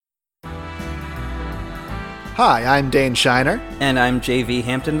Hi, I'm Dane Shiner. And I'm JV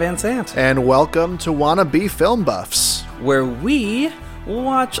Hampton Van Sant. And welcome to Wannabe Film Buffs, where we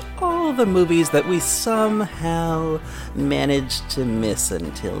watch all the movies that we somehow managed to miss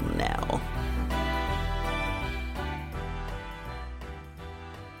until now.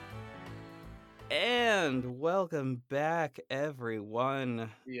 And welcome back,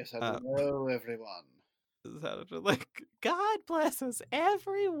 everyone. Yes, hello, everyone. Like, God bless us,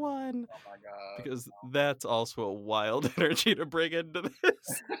 everyone. Oh my god. Because that's also a wild energy to bring into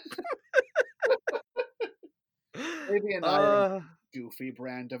this. Maybe an goofy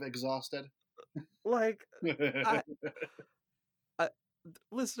brand of exhausted. Like,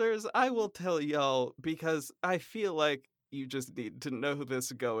 listeners, I will tell y'all, because I feel like you just need to know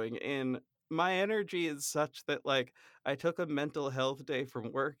this going in. My energy is such that, like, I took a mental health day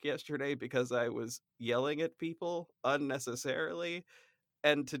from work yesterday because I was yelling at people unnecessarily.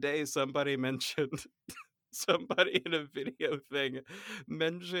 And today somebody mentioned, somebody in a video thing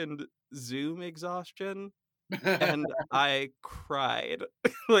mentioned Zoom exhaustion. And I cried,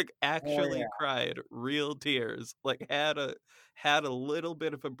 like actually cried, real tears, like had a little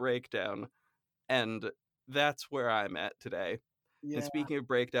bit of a breakdown. And that's where I'm at today. Yeah. And speaking of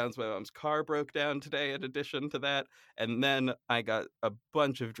breakdowns, my mom's car broke down today in addition to that. And then I got a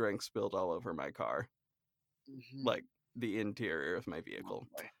bunch of drinks spilled all over my car. Mm-hmm. Like the interior of my vehicle.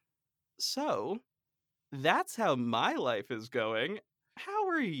 Oh, so that's how my life is going. How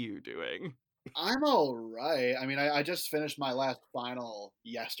are you doing? I'm all right. I mean, I just finished my last final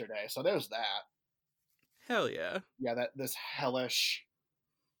yesterday, so there's that. Hell yeah. Yeah, this hellish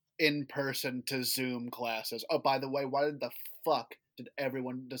in-person to Zoom classes. Oh, by the way, why the fuck did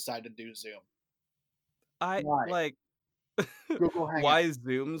everyone decide to do Zoom? Why? Like, Google Hangouts. Why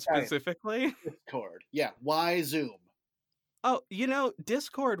Zoom specifically? Discord. Yeah, why Zoom? Oh,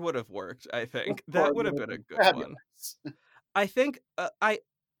 Discord would have worked, I think. That would have been a good one. I think,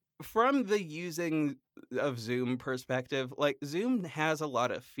 from the using of Zoom perspective, like, Zoom has a lot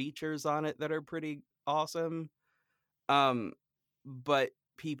of features on it that are pretty awesome. But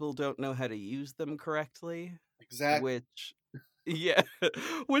people don't know how to use them correctly. Exactly.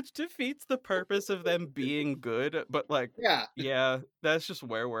 Which defeats the purpose of them being good, but like, yeah, that's just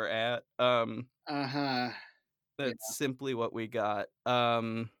where we're at. That's simply what we got.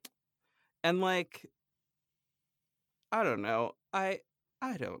 And like, I don't know. I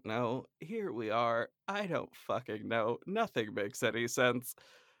don't know. Here we are. I don't fucking know. Nothing makes any sense.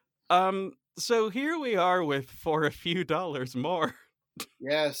 So here we are with For a Few Dollars More.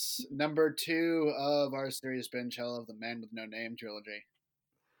 Yes, number 2 of our series Binge of the Man with No Name trilogy.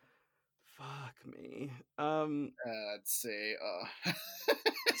 Fuck me. Let's see.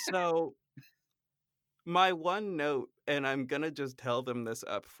 So, my one note, and I'm gonna just tell them this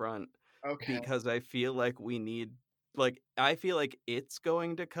up front, because I feel like we need, like, I feel like it's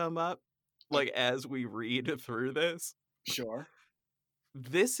going to come up, like, as we read through this. Sure.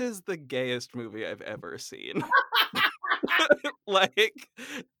 This is the gayest movie I've ever seen. Like,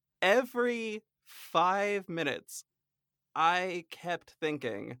 every 5 minutes, I kept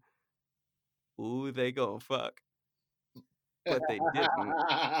thinking, ooh, they gonna fuck. But they didn't.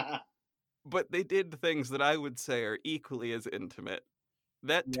 But they did things that I would say are equally as intimate.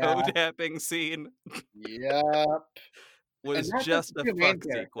 That toe tapping scene was just a fuck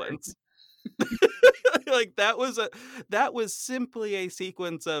sequence. Like, that was simply a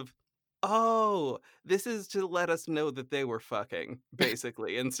sequence of, oh, this is to let us know that they were fucking,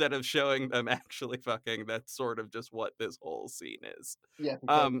 basically, instead of showing them actually fucking. That's sort of just what this whole scene is. Yeah,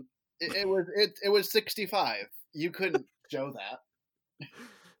 it was 65. You couldn't show that.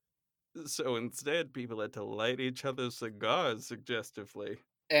 So instead, people had to light each other's cigars suggestively.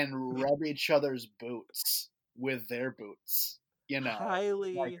 And rub each other's boots with their boots.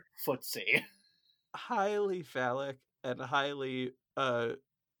 Highly, like footsie. Highly phallic and highly,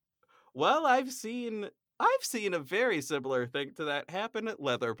 well, I've seen a very similar thing to that happen at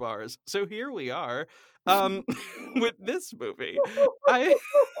leather bars. So here we are, with this movie. Oh no!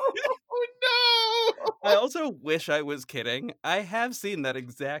 I also wish I was kidding. I have seen that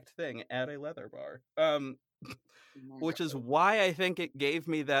exact thing at a leather bar. Which is why I think it gave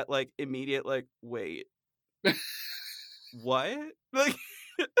me that, like, immediate, like, wait. What? Like,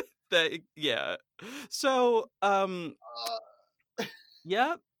 that, yeah. So,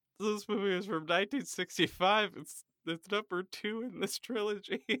 yep, this movie is from 1965. It's number 2 in this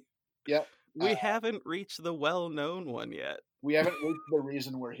trilogy. Yep. We haven't reached the well-known one yet. We haven't reached the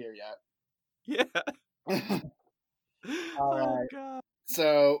reason we're here yet. Yeah. All right. God.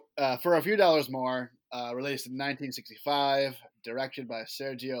 So, For a Few Dollars More, released in 1965, directed by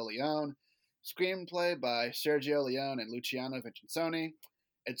Sergio Leone, Screenplay by Sergio Leone and Luciano Vincenzoni.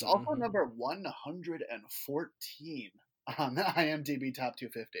 It's also Mhm. number 114 on the IMDb Top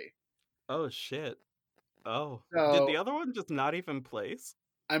 250. Oh, shit. Oh. Did So the other one just not even place?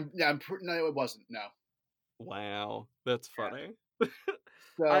 no, it wasn't. No. Wow, that's Yeah. funny. I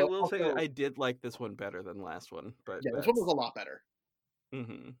So will say also, I did like this one better than last one, but yeah, this one was that's a lot better.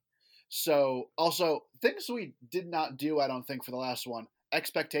 mhm. So also things we did not do, I don't think, for the last one.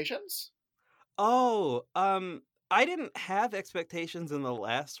 Expectations. Oh, I didn't have expectations in the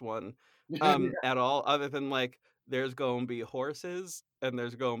last one, Yeah. at all, other than, like, there's gonna be horses and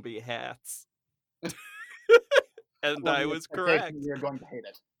there's gonna be hats, and Well, I the was expectation correct. you're going to hate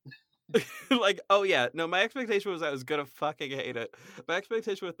it. Like, oh, yeah, no, my expectation was I was gonna fucking hate it. My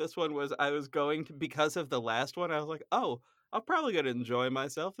expectation with this one was I was going to because of the last one, I was like, "Oh, I'm probably gonna enjoy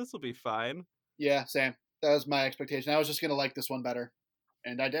myself, this'll be fine," Yeah, same. That was my expectation. I was just gonna like this one better,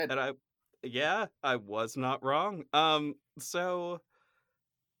 and I did. and yeah, I was not wrong. So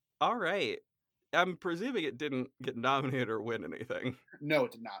alright. I'm presuming it didn't get nominated or win anything. No,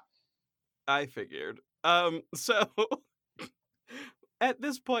 it did not. I figured. So at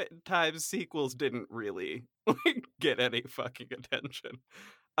this point in time, sequels didn't really like get any fucking attention.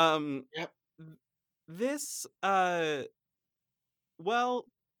 Um Yep. th- this well,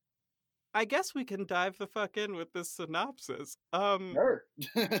 I guess we can dive the fuck in with this synopsis. Sure.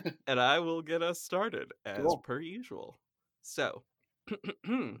 And I will get us started as Cool. per usual. So,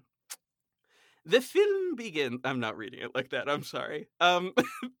 the film begins. I'm not reading it like that. I'm sorry. The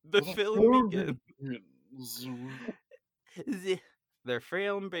The film film begins. begins. The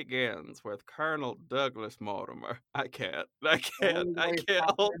film begins with Colonel Douglas Mortimer. I can't. I can't. I Illegally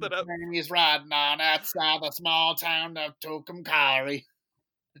can't hold sponsored it up. train he's riding on outside the small town of Tucumcari.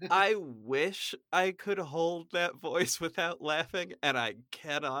 I wish I could hold that voice without laughing, and I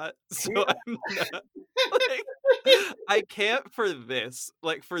cannot. So I'm not. Like, I can't for this.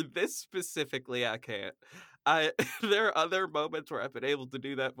 Like for this specifically, I can't. I there are other moments where I've been able to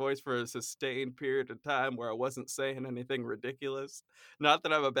do that voice for a sustained period of time where I wasn't saying anything ridiculous. Not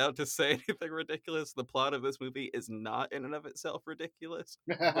that I'm about to say anything ridiculous. The plot of this movie is not in and of itself ridiculous,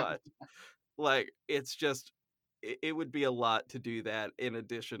 but like it's just it would be a lot to do that in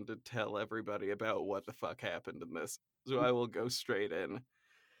addition to tell everybody about what the fuck happened in this. So I will go straight in.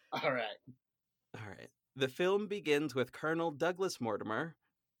 All right. All right. The film begins with Colonel Douglas Mortimer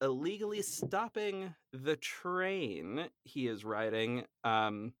illegally stopping the train he is riding.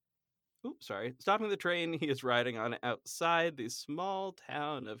 Oops, sorry. Stopping the train he is riding on outside the small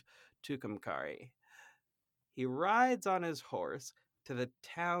town of Tucumcari. He rides on his horse to the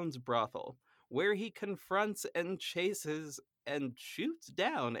town's brothel, where he confronts and chases and shoots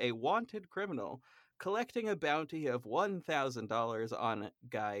down a wanted criminal, collecting a bounty of $1,000 on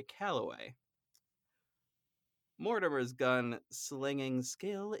Guy Calloway. Mortimer's gun slinging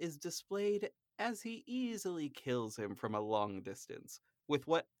skill is displayed as he easily kills him from a long distance, with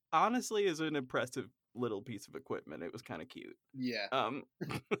what honestly is an impressive little piece of equipment. It was kind of cute. Yeah. Um,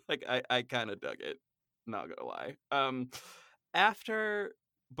 like I kind of dug it. Not gonna lie. After,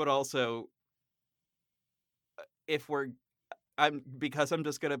 but also if we're, I'm because I'm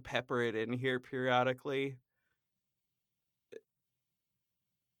just gonna pepper it in here periodically.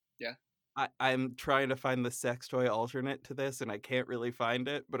 Yeah. I'm trying to find the sex toy alternate to this, and I can't really find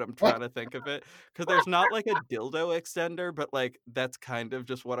it, but I'm trying to think of it because there's not like a dildo extender, but like that's kind of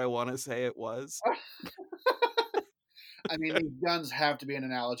just what I want to say it was. I mean, these guns have to be an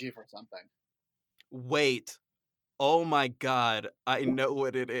analogy for something. Wait, oh my god, I know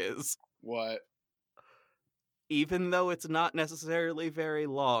what it is. What? Even though it's not necessarily very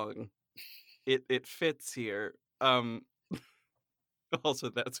long, it fits here. Also,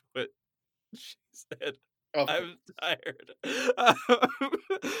 that's what she said. Of course. I'm tired.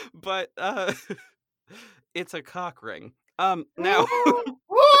 But it's a cock ring. Now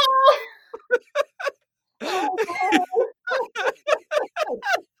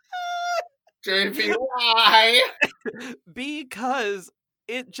JPY. because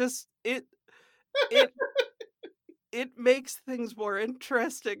it just it it makes things more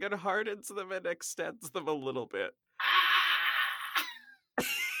interesting and hardens them and extends them a little bit.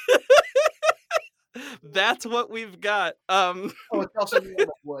 That's what we've got. Oh, it's also made out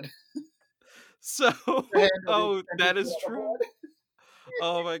of wood. So The handle is oh, that made is out of true. wood.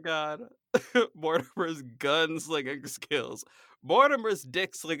 Oh my god. Mortimer's gun-slinging skills. Mortimer's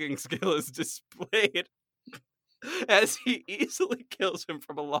dick-slinging skill is displayed as he easily kills him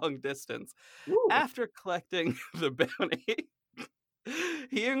from a long distance. Ooh. After collecting the bounty,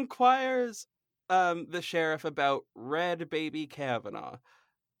 he inquires the sheriff about Red Baby Kavanaugh.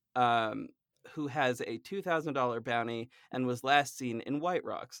 Um, who has a $2,000 bounty and was last seen in White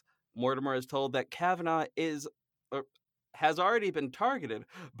Rocks. Mortimer is told that Kavanaugh or has already been targeted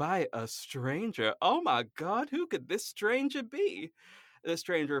by a stranger. Oh my God, who could this stranger be? This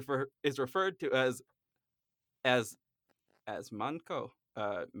stranger is referred to as Manco.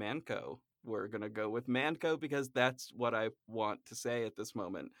 Manco. We're gonna go with Manco because that's what I want to say at this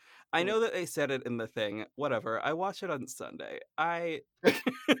moment. I Cool. know that they said it in the thing. Whatever. I watched it on Sunday. I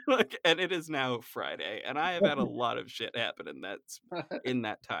like, and it is now Friday, and I have had a lot of shit happen in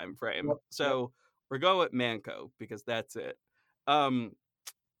that time frame. Yep, yep, So we're going with Manco because that's it. Um,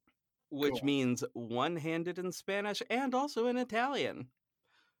 which cool. means one-handed in Spanish and also in Italian.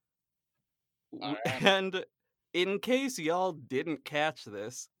 All right. And in case y'all didn't catch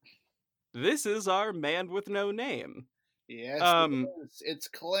this, this is our man with no name. Yes, it Um, is. It's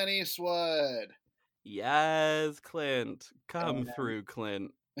Clint Eastwood. yes, Clint. Come And through,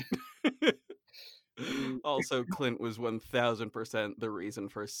 Clint. he, Also, Clint was 1000% the reason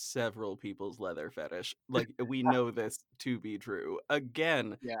for several people's leather fetish. Like, we know this to be true.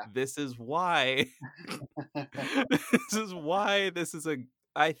 Again, yeah. this is why. This is why this is a.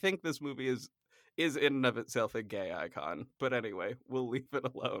 I think this movie is in and of itself a gay icon. But anyway, we'll leave it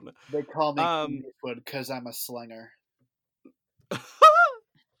alone. They call me Clint Um, Eastwood because I'm a slinger.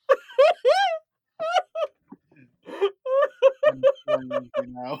 And slings. I'm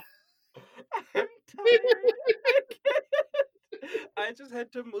tired. I can't. I just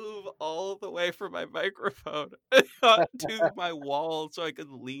had to move all the way from my microphone to my wall so I could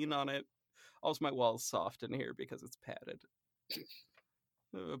lean on it. Also, my wall's soft in here because it's padded.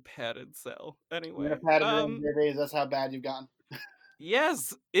 A padded cell. You're in a Anyway, padded room, baby. That's how bad you've gotten.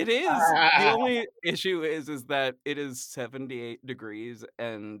 yes, it is. The only issue is that it is 78 degrees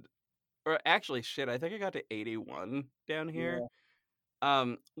and or actually shit, I think I got to 81 down here.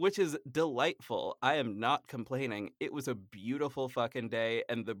 Yeah. Which is delightful. I am not complaining. It was a beautiful fucking day,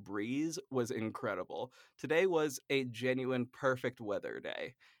 and the breeze was incredible. Today was a genuine perfect weather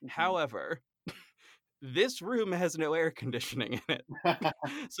day. Mhm. However, this room has no air conditioning in it.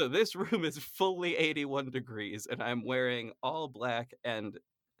 So this room is fully 81 degrees, and I'm wearing all black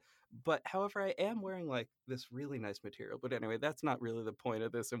but however, I am wearing like this really nice material. But anyway, that's not really the point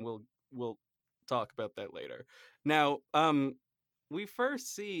of this, and we'll talk about that later. Now, we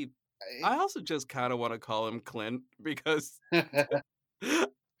first see. I also just kind of want to call him Clint because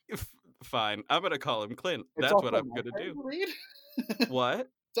fine, I'm gonna call him Clint. It's That's what also I'm my gonna turn do. to read. What?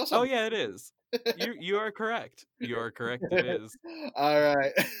 It's also Oh yeah, it is. You are correct. You are correct. It is. all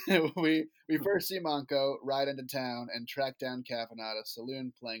right. we first see Monko ride into town and track down Kavanaugh at a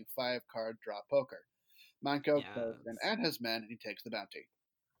saloon playing 5-card draw poker. Monko calls in Yes. and his men, and he takes the bounty.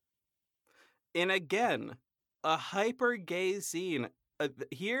 And again, a hyper gay scene.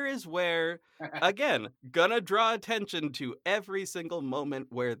 Here is where, again, gonna draw attention to every single moment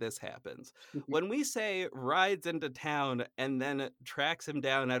where this happens. When we say rides into town and then tracks him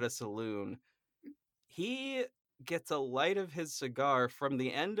down at a saloon, he gets a light of his cigar from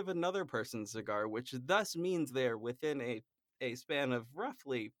the end of another person's cigar, which thus means they're within a span of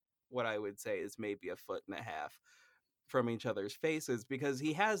roughly what I would say is maybe a foot and a half from each other's faces because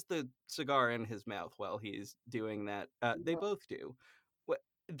he has the cigar in his mouth while he's doing that. They both do.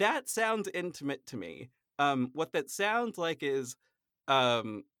 That sounds intimate to me. What that sounds like is,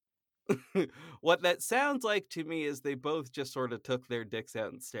 um, what that sounds like to me is they both just sort of took their dicks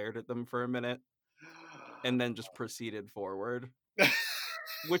out and stared at them for a minute and then just proceeded forward,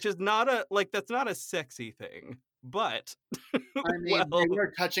 which is not a like that's not a sexy thing, but I mean, they well,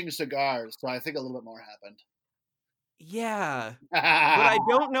 were touching cigars, so I think a little bit more yeah. But I happened.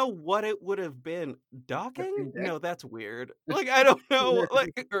 don't know what it would have been. Docking? Touching dick? No, that's weird. Like, I don't know.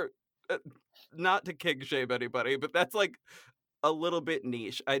 Like, or, uh, not to king shame anybody, but that's like a little bit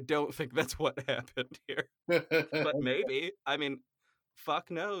niche. I don't think that's what happened here. But maybe. I mean,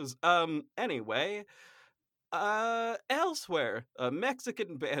 fuck knows. Anyway, elsewhere, a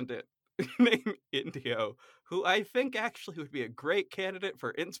Mexican bandit named Indio, who I think actually would be a great candidate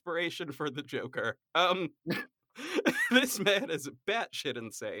for inspiration for the Joker. This man is batshit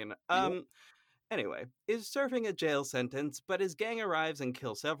insane. Yep. Anyway, is serving a jail sentence, but his gang arrives and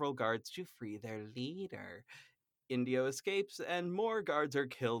kills several guards to free their leader. Indio escapes, and more guards are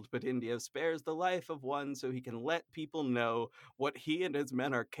killed, but Indio spares the life of one so he can let people know what he and his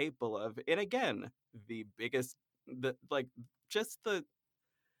men are capable of. And again, the biggest, the like, just the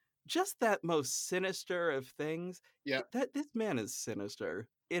just that most sinister of things. Yep. That this man is sinister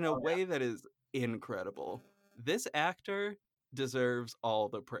in a Oh yeah. way that is incredible. This actor deserves all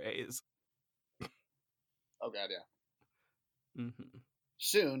the praise. Oh god, yeah. Hmm.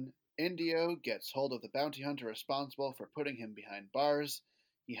 Soon, Indio gets hold of the bounty hunter responsible for putting him behind bars.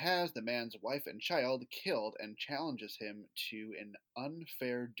 He has the man's wife and child killed and challenges him to an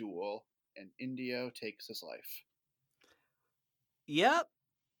unfair duel, and Indio takes his life. Yep.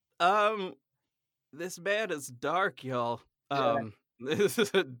 This man is dark, y'all. Yeah. This is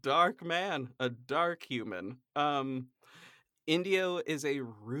a dark man, a dark human. Indio is a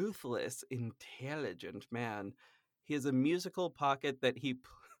ruthless, intelligent man. He has a musical pocket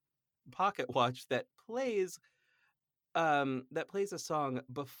watch that plays a song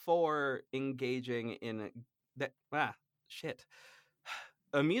before engaging in that shit.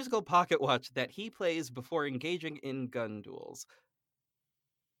 A musical pocket watch that he plays before engaging in gun duels.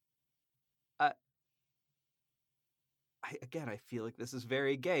 I feel like this is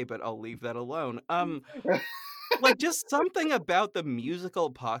very gay, but I'll leave that alone. Like, just something about the musical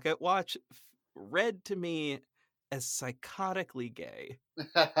pocket watch read to me as psychotically gay.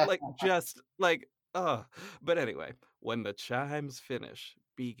 Like, just like, ugh. But anyway, when the chimes finish,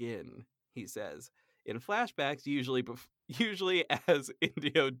 begin, he says. In flashbacks, usually as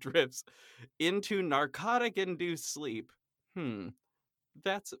Indio drifts into narcotic-induced sleep.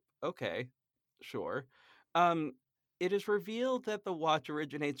 That's okay. Sure. Um, it is revealed that the watch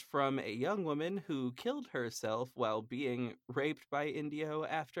originates from a young woman who killed herself while being raped by Indio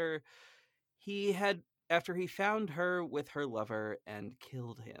he had after he found her with her lover and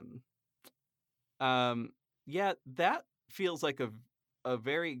killed him. Yeah, that feels like a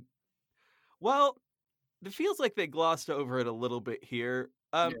very well, it feels like they glossed over it a little bit here.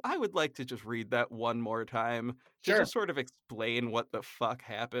 Yeah. I would like to just read that one more time to Sure. just sort of explain what the fuck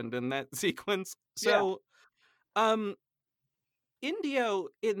happened in that sequence. Yeah. So, um, Indio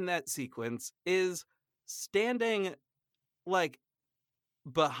in that sequence is standing like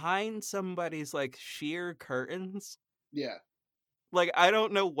behind somebody's like sheer curtains. Yeah. Like, I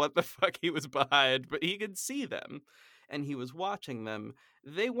don't know what the fuck he was behind, but he could see them and he was watching them.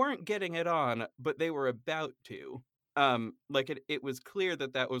 They weren't getting it on, but they were about to. Like it was clear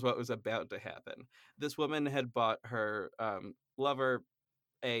that that was what was about to happen. This woman had bought her lover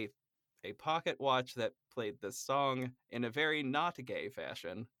a pocket watch that played this song in a very not gay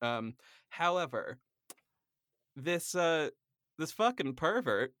fashion. However, this fucking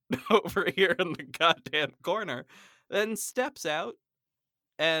pervert over here in the goddamn corner then steps out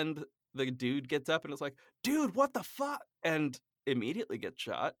and the dude gets up and is like, dude, what the fuck? And immediately gets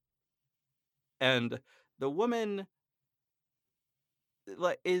shot. And the woman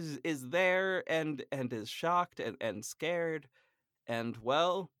like is there and is shocked and scared. And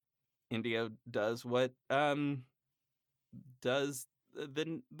well, Indio does what does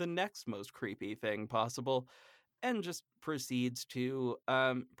the next most creepy thing possible and just proceeds to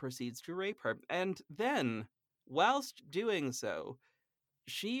rape her. And then whilst doing so,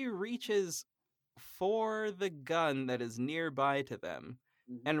 she reaches for the gun that is nearby to them.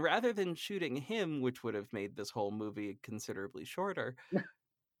 Mm-hmm. And rather than shooting him, which would have made this whole movie considerably shorter,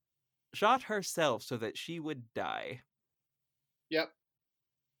 shot herself so that she would die. Yep.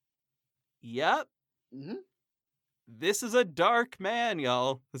 Yep, Mm-hmm. this is a dark man,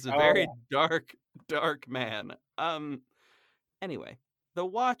 y'all. This is a Oh very dark, dark man. Anyway, the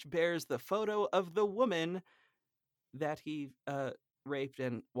watch bears the photo of the woman that he raped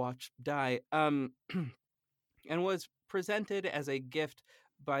and watched die. And was presented as a gift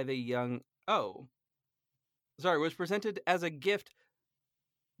by the young was presented as a gift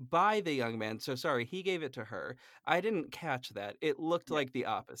by the young man. So sorry, he gave it to her. I didn't catch that. It looked yeah. like the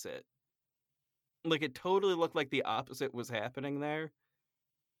opposite. Like it totally looked like the opposite was happening there.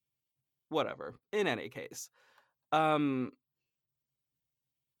 Whatever. In any case, um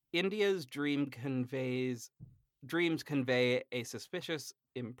India's dreams convey a suspicious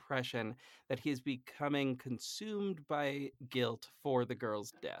impression that he is becoming consumed by guilt for the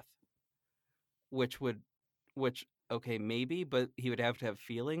girl's death, which would which okay, maybe, but he would have to have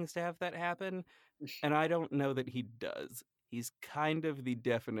feelings to have that happen, and I don't know that he does. He's kind of the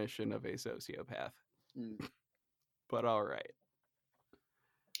definition of a sociopath. Mm. But all right.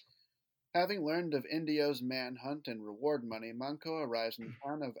 Having learned of Indio's manhunt and reward money, Manco arrives in the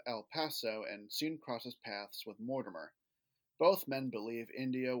town of El Paso and soon crosses paths with Mortimer. Both men believe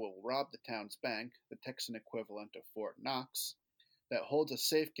Indio will rob the town's bank, the Texan equivalent of Fort Knox, that holds a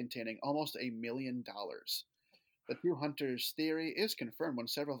safe containing almost $1 million. The two hunters' theory is confirmed when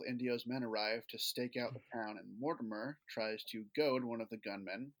several of Indio's men arrive to stake out the town, and Mortimer tries to goad one of the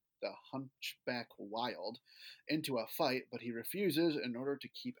gunmen, the hunchback Wild, into a fight, but he refuses in order to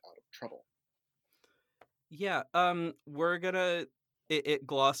keep out of trouble. Yeah, we're gonna it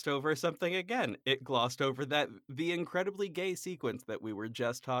glossed over something again. It glossed over the incredibly gay sequence that we were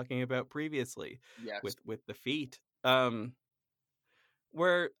just talking about previously Yes. with the feet.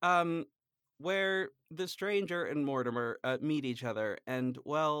 Where where the stranger and Mortimer meet each other, and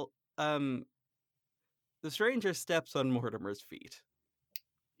well, the stranger steps on Mortimer's feet,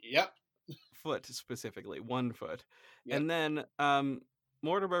 Yep. foot specifically, one foot, Yep. and then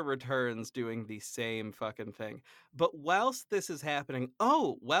Mortimer returns doing the same fucking thing. But whilst this is happening,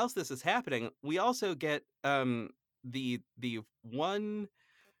 we also get the one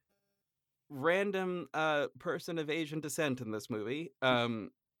random person of Asian descent in this movie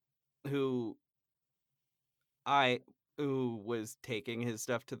who I who was taking his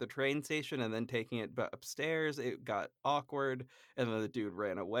stuff to the train station and then taking it upstairs. It got awkward, and then the dude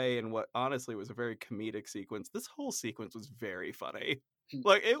ran away. And what honestly was a very comedic sequence. This whole sequence was very funny.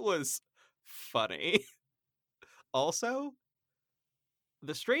 Like it was funny. Also,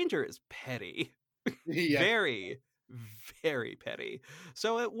 the stranger is petty, Yes. very, very petty.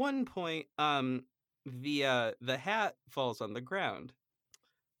 So at one point, the hat falls on the ground,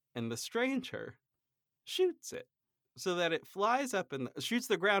 and the stranger shoots it so that it flies up and shoots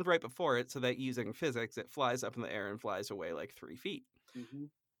the ground right before it so that using physics it flies up in the air and flies away like 3 feet.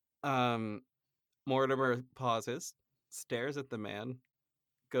 Hmm. um Mortimer pauses, stares at the man,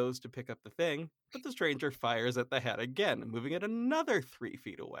 goes to pick up the thing, but the stranger fires at the hat again, moving it another 3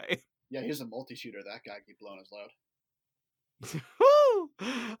 feet away. Yeah, he's a multi-shooter. That guy keep blowing his load. Woo!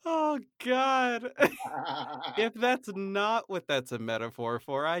 Oh god. If that's not what that's a metaphor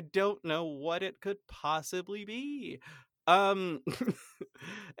for, I don't know what it could possibly be. Um,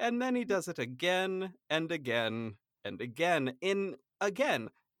 and then he does it again and again and again in, again,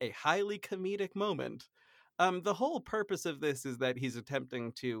 a highly comedic moment. The whole purpose of this is that he's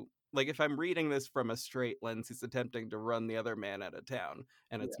attempting to, like, if I'm reading this from a straight lens, he's attempting to run the other man out of town,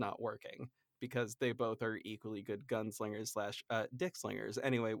 and it's not working because they both are equally good gunslingers slash dick slingers.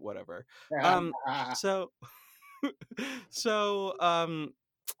 Anyway, whatever. Um, Yeah. so so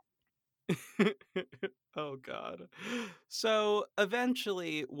oh god. So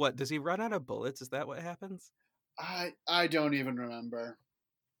eventually, what does he run out of bullets? Is that what happens? I don't even remember.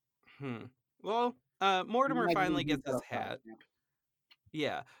 Hmm. Well, You Mortimer might finally need to gets put his up hat. timestamp.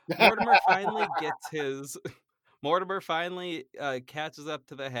 Yeah. Mortimer finally gets his Mortimer finally catches up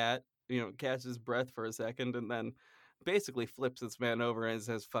to the hat, catches his breath for a second, and then basically flips this man over and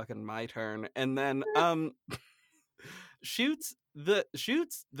says, fucking my turn. And then shoots the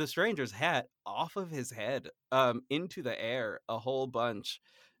stranger's hat off of his head into the air a whole bunch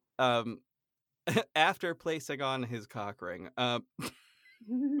um after placing on his cock ring, and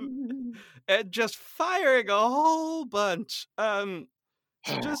just firing a whole bunch.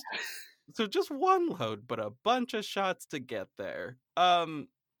 So just so just one load, but a bunch of shots to get there. And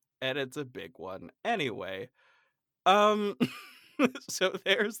it's a big one anyway. um so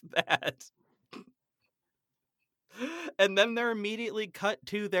there's that. And then they're immediately cut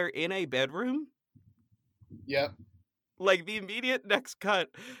to they're in a bedroom. Yep. Like the immediate next cut,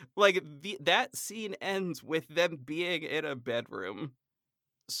 like that scene ends with them being in a bedroom.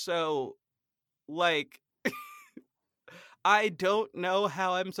 So, like, I don't know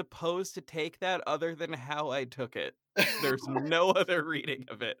how I'm supposed to take that other than how I took it. There's no other reading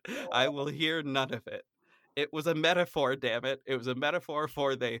of it. I will hear none of it. It was a metaphor, damn it. It was a metaphor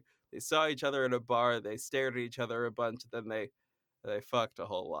for they saw each other in a bar, they stared at each other a bunch, then they fucked a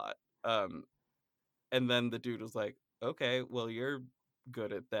whole lot. And then the dude was like, "Okay, well you're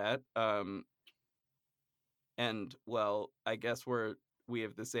good at that." And well, I guess we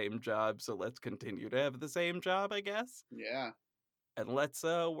have the same job, so let's continue to have the same job, I guess. Yeah. And let's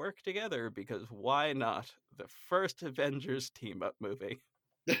work together because why not? The first Avengers team up movie.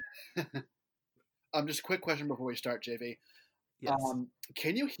 Just a quick question before we start, JV. Yes.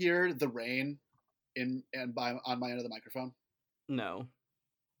 Can you hear the rain on my end of the microphone? No.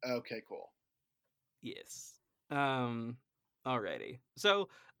 Okay, cool. Yes. Alrighty. So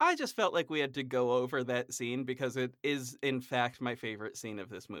I just felt like we had to go over that scene because it is in fact my favorite scene of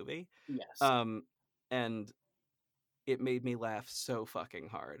this movie. Yes. Um and it made me laugh so fucking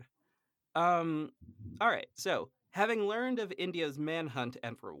hard. Um, all right. So, having learned of India's manhunt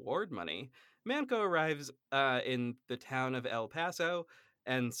and reward money, Manco arrives in the town of El Paso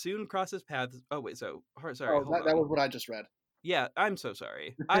and soon crosses paths. Oh wait, sorry, Oh, hold that on. was what I just read. Yeah, I'm so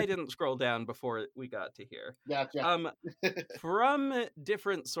sorry. I didn't scroll down before we got to here. Gotcha. Um, from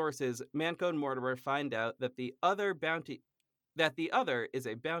different sources, Manco and Mortimer find out that the other is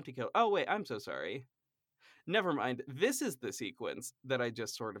a bounty killer. Oh wait, I'm so sorry. Never mind. This is the sequence that I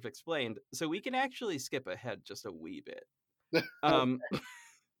just sort of explained, so we can actually skip ahead just a wee bit. Um,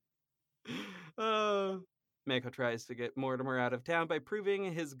 uh, Mako tries to get Mortimer out of town by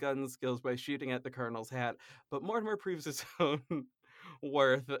proving his gun skills by shooting at the Colonel's hat, but Mortimer proves his own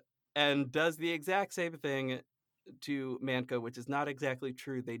worth and does the exact same thing to Manco, which is not exactly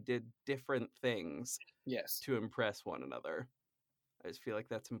true. They did different things Yes. to impress one another. I just feel like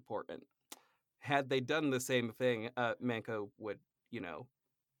that's important. Had they done the same thing, Manco would, you know,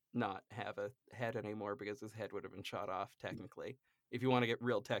 not have a head anymore because his head would have been shot off, technically. If you want to get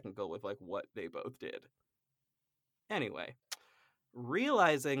real technical with like what they both did. Anyway,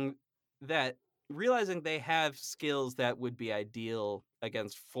 realizing that realizing they have skills that would be ideal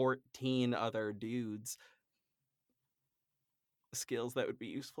against 14 other dudes, skills that would be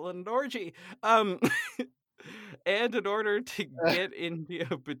useful in an orgy. Um and in order to get India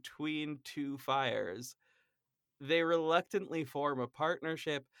between two fires, they reluctantly form a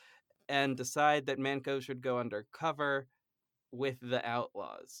partnership and decide that Manco should go undercover with the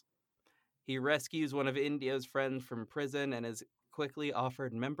outlaws. He rescues one of India's friends from prison and is quickly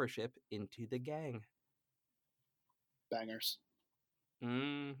offered membership into the gang. Bangers.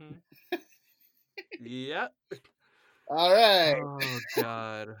 Mm-hmm. Yep. All right. Oh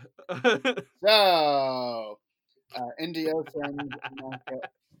God. So, India sends Manco.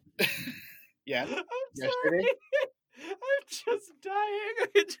 Yes. I'm Yes, Shitty? sorry. I'm just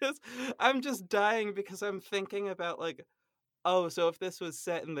dying. I'm just dying because I'm thinking about like, oh, so if this was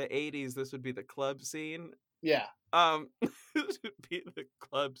set in the 80s, this would be the club scene. Yeah. This would be the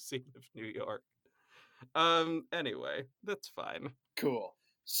club scene of New York. Anyway, that's fine. Cool.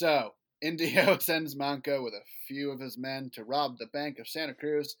 So, Indio sends Manco with a few of his men to rob the Bank of Santa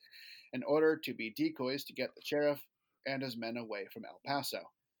Cruz in order to be decoys to get the sheriff and his men away from El Paso.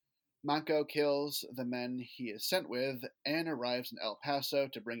 Manco kills the men he is sent with and arrives in El Paso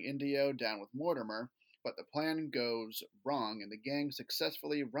to bring Indio down with Mortimer, but the plan goes wrong and the gang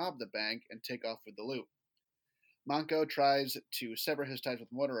successfully rob the bank and take off with the loot. Manco tries to sever his ties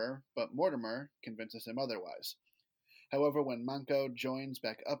with Mortimer, but Mortimer convinces him otherwise. However, when Manco joins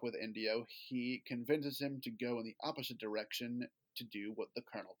back up with Indio, he convinces him to go in the opposite direction to do what the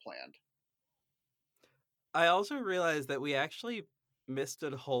colonel planned. I also realized that we actually missed a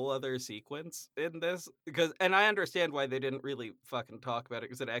whole other sequence in this because, and I understand why they didn't really fucking talk about it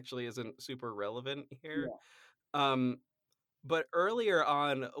because it actually isn't super relevant here. Yeah. Um, but earlier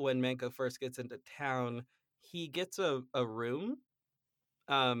on, when Manco first gets into town, he gets a room,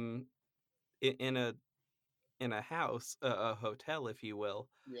 um, in a house, a hotel, if you will.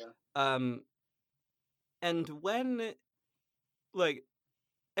 Yeah. Um, and when like,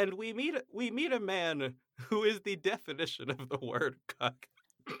 and we meet a man who is the definition of the word cuck.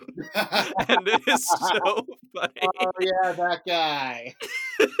 And it is so funny. Oh yeah, that guy.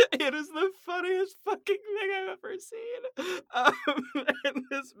 It is the funniest fucking thing I've ever seen. And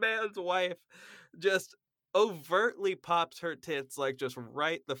this man's wife just overtly pops her tits like just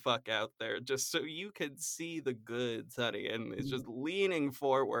right the fuck out there just so you can see the goods, honey, and is just leaning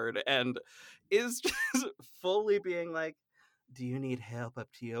forward and is just fully being like, do you need help up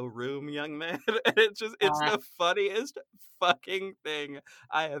to your room, young man? And it's the funniest fucking thing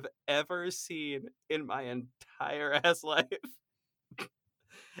I have ever seen in my entire ass life.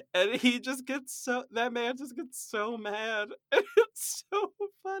 And that man just gets so mad. And it's so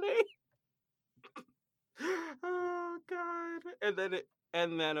funny. Oh God.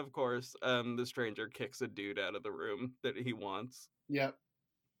 And then of course, the stranger kicks a dude out of the room that he wants. Yep.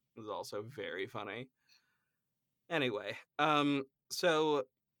 It was also very funny. Anyway, so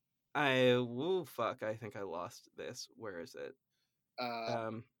fuck, I think I lost this. Where is it? Uh,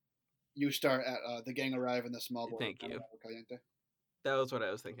 Um, you start at the gang arrive in the small border Thank town of you. Agua Caliente. That was what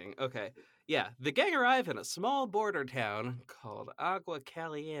I was thinking. Okay. Yeah, the gang arrive in a small border town called Agua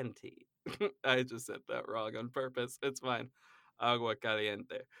Caliente. I just said that wrong on purpose. It's fine. Agua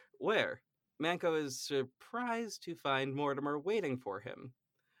Caliente. Where Manco is surprised to find Mortimer waiting for him.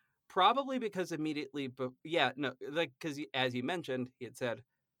 Probably because immediately, but yeah, no, like, because as you mentioned, he had said,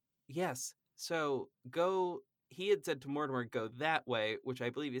 yes, so go. He had said to Mortimer, go that way, which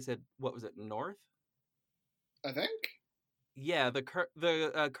I believe he said, what was it, north? I think. Yeah, the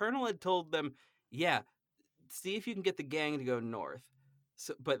colonel had told them, yeah, see if you can get the gang to go north.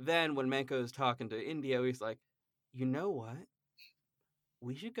 So, but then when Manco is talking to Indio, he's like, you know what?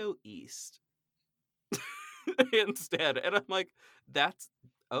 We should go east instead. And I'm like, that's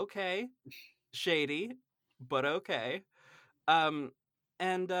okay, shady, but okay. Um,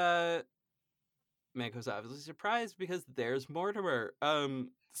 and Manco's obviously surprised because there's Mortimer.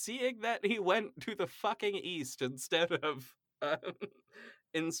 Seeing that he went to the fucking east instead of, um,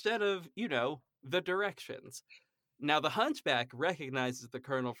 the directions. Now, the Hunchback recognizes the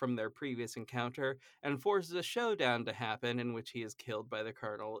Colonel from their previous encounter and forces a showdown to happen in which he is killed by the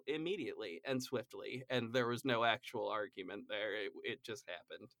Colonel immediately and swiftly. And there was no actual argument there. It just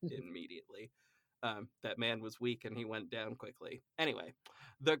happened immediately. That man was weak and he went down quickly. Anyway,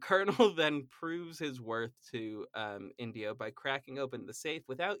 the Colonel then proves his worth to Indio by cracking open the safe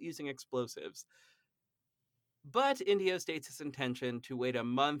without using explosives. But Indio states his intention to wait a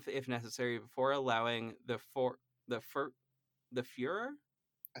month if necessary before allowing the Fuhrer?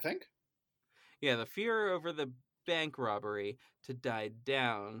 I think. Yeah, the Fuhrer over the bank robbery to die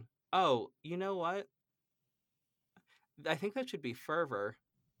down. Oh, you know what? I think that should be fervor.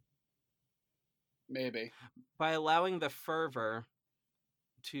 Maybe. By allowing the fervor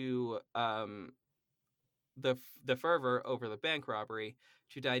to the fervor over the bank robbery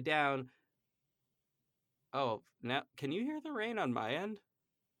to die down. Oh, now can you hear the rain on my end?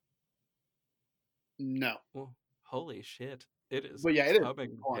 No. Well, holy shit. It is But yeah, it is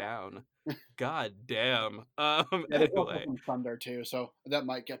coming pouring. down. God damn. Yeah, there's also Anyway. some thunder too, so that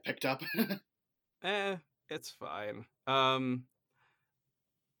might get picked up. Eh, it's fine.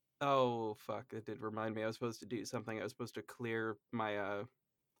 Oh fuck, it did remind me I was supposed to do something. I was supposed to clear my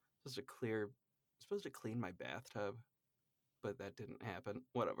supposed to clean my bathtub, but that didn't happen.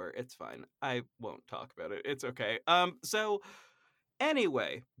 Whatever, it's fine. I won't talk about it. It's okay. So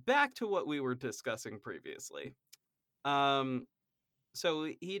anyway, back to what we were discussing previously. Um so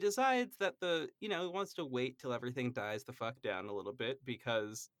he decides that he wants to wait till everything dies the fuck down a little bit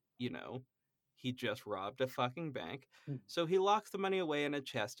because, you know, he just robbed a fucking bank. So he locks the money away in a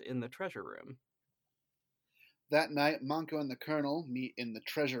chest in the treasure room. That night, Manco and the Colonel meet in the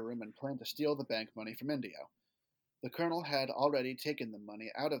treasure room and plan to steal the bank money from Indio. The Colonel had already taken the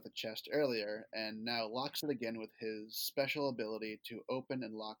money out of the chest earlier and now locks it again with his special ability to open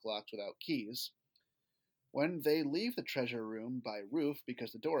and lock locks without keys. When they leave the treasure room by roof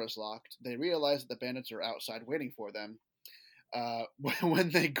because the door is locked, they realize that the bandits are outside waiting for them. When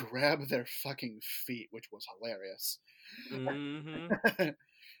they grab their fucking feet, which was hilarious. Mm-hmm.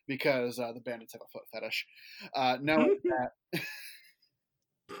 Because the bandits have a foot fetish. Knowing that,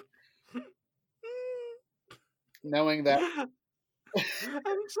 knowing that,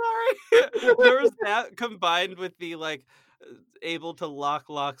 I'm sorry. There was that combined with the able to lock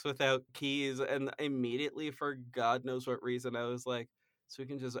locks without keys, and immediately for God knows what reason I was like, so he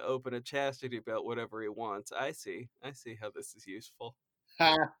can just open a chastity belt whatever he wants. I see how this is useful.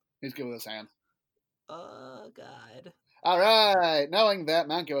 he's good with his hand. Oh God. All right, knowing that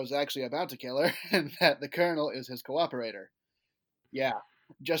Manco is actually about to kill her and that the Colonel is his cooperator. Yeah,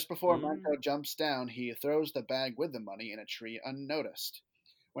 just before Manco jumps down, he throws the bag with the money in a tree unnoticed.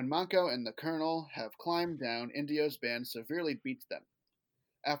 When Manco and the Colonel have climbed down, Indio's band severely beats them.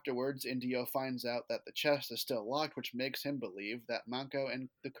 Afterwards, Indio finds out that the chest is still locked, which makes him believe that Manco and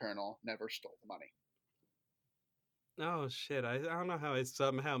the Colonel never stole the money. Oh shit, I don't know how I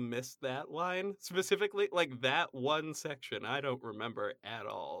somehow missed that line. Specifically, like that one section, I don't remember at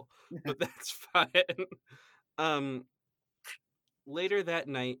all. But that's fine. Um Later that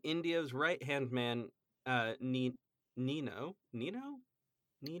night, Indio's right-hand man, Nino? Nino?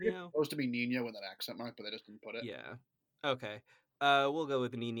 It's Nino? supposed to be Nino with an accent mark, but they just didn't put it. Yeah. Okay. We'll go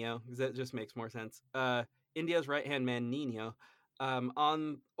with Nino because that just makes more sense. Indio's right-hand man, Nino,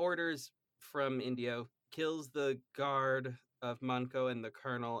 on orders from Indio, kills the guard of Manco and the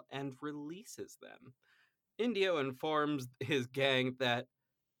colonel and releases them. Indio informs his gang that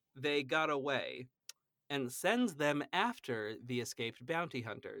they got away and sends them after the escaped bounty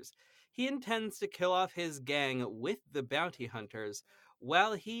hunters. He intends to kill off his gang with the bounty hunters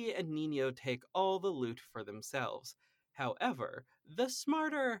while he and Nino take all the loot for themselves. However, the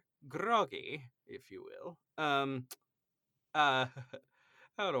smarter Groggy, if you will, uh,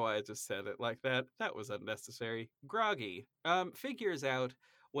 how do I just said it like that? That was unnecessary. Groggy, figures out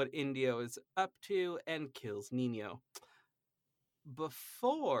what Indio is up to and kills Nino.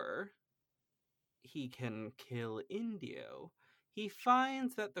 Before he can kill Indio, he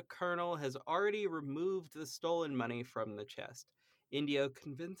finds that the colonel has already removed the stolen money from the chest. Indio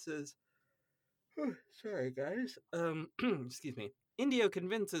convinces sorry guys. Excuse me. Indio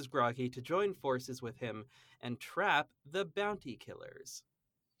convinces Groggy to join forces with him and trap the bounty killers.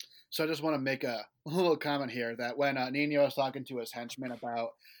 So I just want to make a little comment here that when Nino was talking to his henchmen about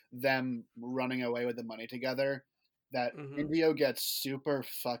them running away with the money together, that Indio gets super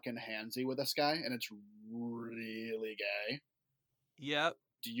fucking handsy with this guy, and it's really gay. Yep.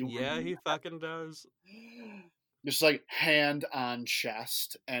 Do you? Yeah, he fucking does. Just like hand on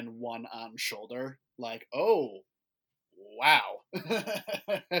chest and one on shoulder. Like, oh, wow.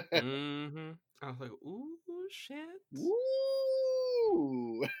 Mm-hmm. I was like, ooh, shit.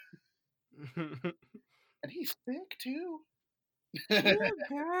 Woo! And he's thick too. Ew,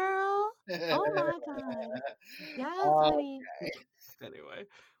 girl. Oh my god. Yes, Oh, honey. Anyway,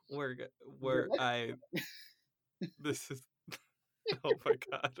 we're go- the we're next- I this is oh my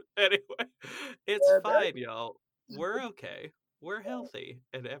god. Anyway, it's fine, y'all. We're okay. We're healthy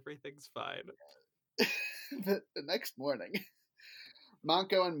and everything's fine. the next morning,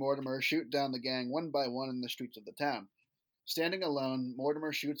 Monko and Mortimer shoot down the gang one by one in the streets of the town. Standing alone,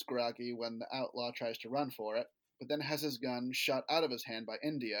 Mortimer shoots Groggy when the outlaw tries to run for it, but then has his gun shot out of his hand by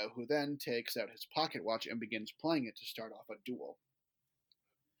Indio, who then takes out his pocket watch and begins playing it to start off a duel.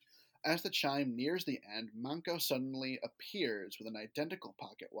 As the chime nears the end, Manco suddenly appears with an identical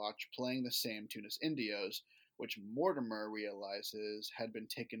pocket watch playing the same tune as Indio's, which Mortimer realizes had been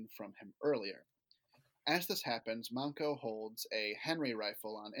taken from him earlier. As this happens, Manco holds a Henry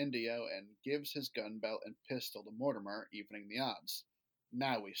rifle on Indio and gives his gun belt and pistol to Mortimer, evening the odds.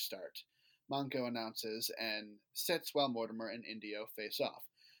 Now we start, Manco announces and sits while Mortimer and Indio face off.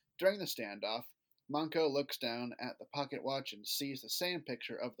 During the standoff, Manco looks down at the pocket watch and sees the same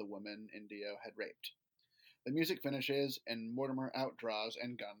picture of the woman Indio had raped. The music finishes and Mortimer outdraws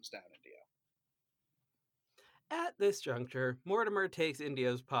and guns down Indio. At this juncture, Mortimer takes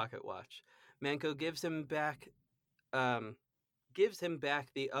Indio's pocket watch. Manco um gives him back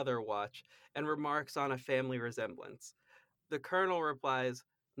the other watch and remarks on a family resemblance. The colonel replies,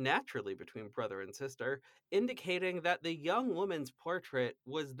 naturally between brother and sister, indicating that the young woman's portrait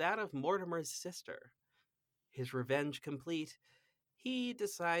was that of Mortimer's sister. His revenge complete, he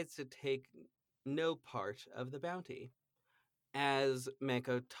decides to take no part of the bounty. As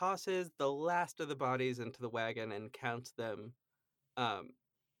Manco tosses the last of the bodies into the wagon um,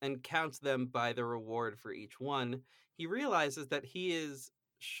 and counts them by the reward for each one, he realizes that he is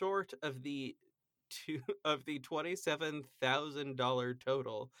short of the $27,000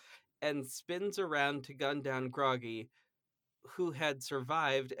 total, and spins around to gun down Groggy, who had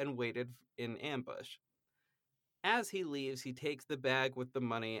survived and waited in ambush. As he leaves, he takes the bag with the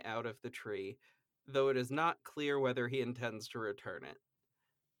money out of the tree, though it is not clear whether he intends to return it.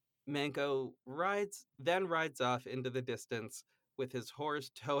 Manco rides off into the distance with his horse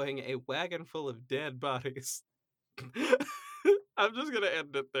towing a wagon full of dead bodies. I'm just gonna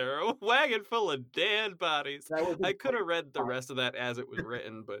end it there. A wagon full of dead bodies. That was I could have read the rest of that as it was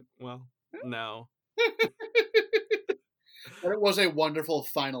written, but well, no. And it was a wonderful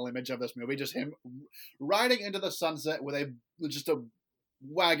final image of this movie, just him riding into the sunset with just a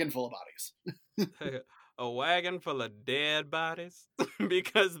wagon full of bodies. A wagon full of dead bodies,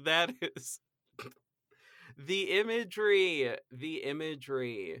 because that is the imagery, the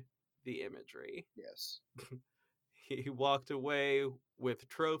imagery, the imagery. Yes. He walked away with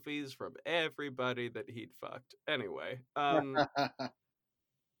trophies from everybody that he'd fucked. Anyway,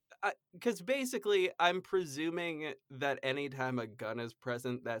 because basically, I'm presuming that anytime a gun is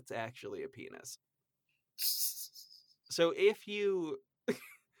present, that's actually a penis. So if you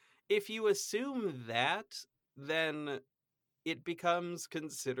assume that, then it becomes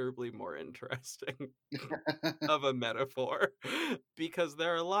considerably more interesting of a metaphor, because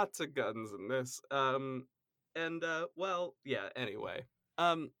there are lots of guns in this. And well, yeah. Anyway,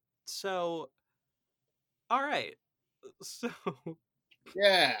 so all right, so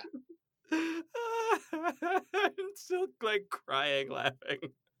Yeah. I'm still like crying, laughing,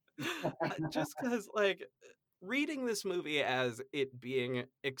 just because like reading this movie as it being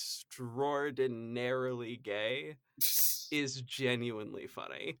extraordinarily gay is genuinely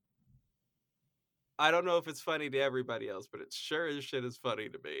funny. I don't know if it's funny to everybody else, but it sure as shit is funny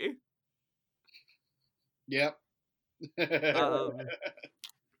to me. Yep. Um,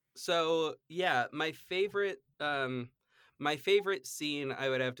 so yeah, my favorite scene I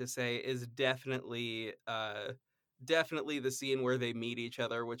would have to say is definitely the scene where they meet each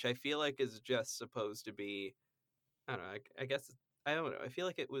other, which I feel like is just supposed to be, I don't know, I guess I don't know. I feel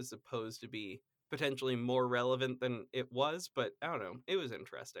like it was supposed to be potentially more relevant than it was, but I don't know. It was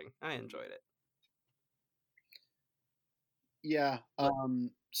interesting. I enjoyed it. Yeah. But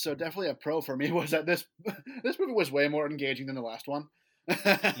So definitely a pro for me was that this movie was way more engaging than the last one.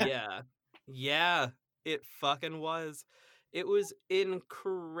 yeah. Yeah, it fucking was. It was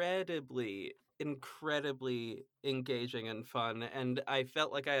incredibly engaging and fun, and I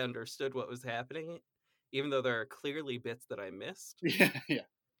felt like I understood what was happening, even though there are clearly bits that I missed. Yeah. Yeah.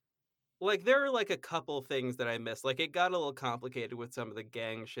 Like, there are, like, a couple things that I missed. Like, it got a little complicated with some of the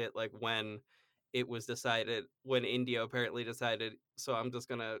gang shit, like, when Indio apparently decided, so I'm just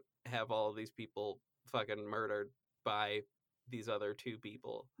gonna have all of these people fucking murdered. by these other two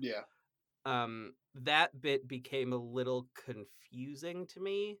people. Yeah. That bit became a little confusing to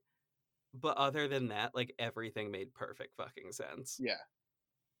me, but other than that, like everything made perfect fucking sense. Yeah.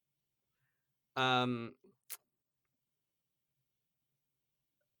 Um,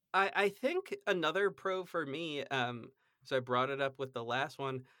 I think another pro for me, so I brought it up with the last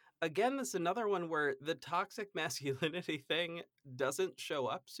one. Again, this is another one where the toxic masculinity thing doesn't show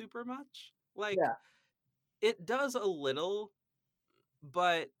up super much. Like, Yeah. it does a little,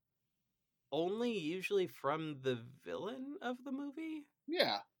 but only usually from the villain of the movie.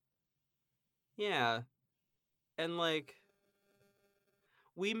 Yeah. Yeah. And like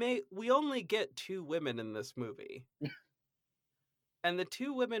we only get two women in this movie. And the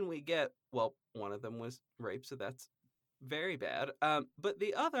two women we get, well, one of them was rape, so that's very bad. But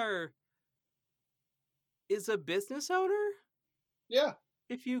the other is a business owner. Yeah.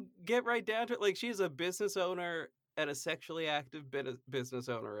 If you get right down to it, like she's a business owner and a sexually active business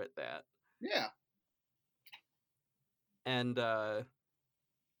owner at that. Yeah. And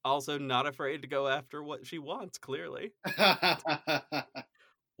also not afraid to go after what she wants, clearly.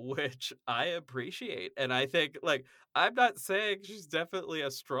 Which I appreciate. And I think, like, I'm not saying she's definitely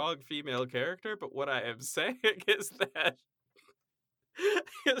a strong female character, but what I am saying is that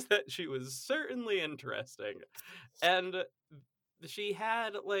she was certainly interesting. And she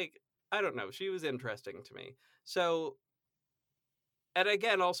had, like, I don't know, she was interesting to me. So, and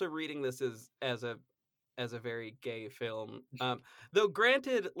again, also reading this as a very gay film. Though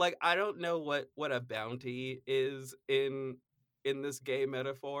granted, like I don't know what a bounty is in this gay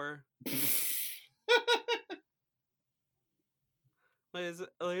metaphor.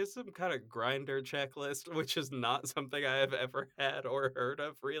 There's some kind of grinder checklist, which is not something I have ever had or heard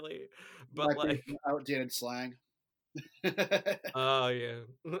of, really. But Might be like, some outdated slang. oh yeah,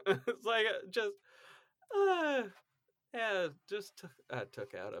 it's like uh, yeah, just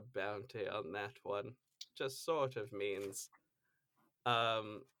took out a bounty on that one. Just sort of means,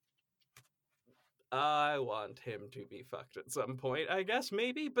 um, I want him to be fucked at some point. I guess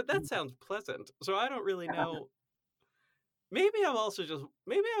maybe, but that sounds pleasant. So I don't really know. Maybe I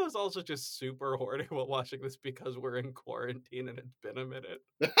was also just super horny while watching this because we're in quarantine and it's been a minute.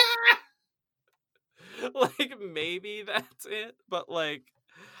 Like maybe that's it, but like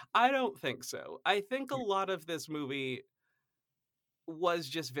I don't think so. I think a lot of this movie was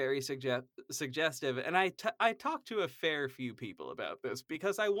just very suggestive, and I talked to a fair few people about this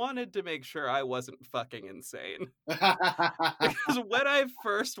because I wanted to make sure I wasn't fucking insane. Because when I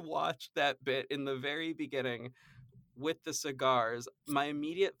first watched that bit in the very beginning with the cigars, my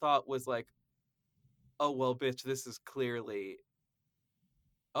immediate thought was like, oh well bitch, this is clearly,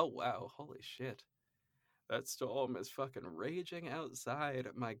 oh wow, holy shit, that storm is fucking raging outside,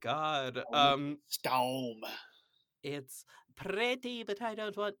 my god. Storm. It's pretty, but I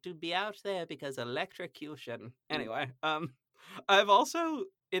don't want to be out there because electrocution. Anyway, I've also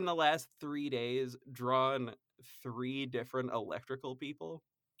in the last 3 days drawn 3 different electrical people,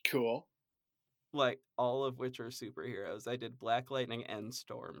 Cool. like all of which are superheroes. I did Black Lightning and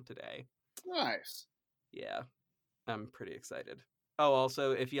Storm today. Nice. Yeah, I'm pretty excited. Oh,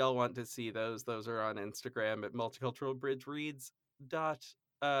 also, if y'all want to see those are on Instagram at Multicultural Bridge Reads at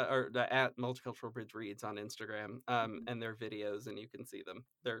Multicultural Bridge Reads on Instagram. And they're videos, and you can see them.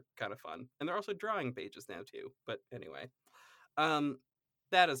 They're kind of fun, and they're also drawing pages now too. But anyway,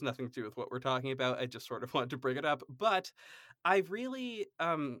 that has nothing to do with what we're talking about. I just sort of wanted to bring it up, but I really,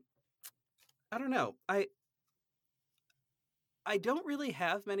 I don't know, I don't really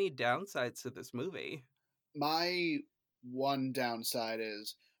have many downsides to this movie. My one downside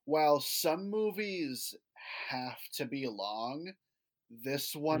is while some movies have to be long,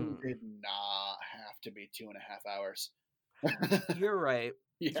 this one Mm. did not have to be 2.5 hours. You're right.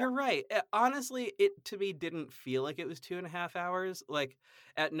 Yeah. You're right. Honestly, it to me didn't feel like it was 2.5 hours. Like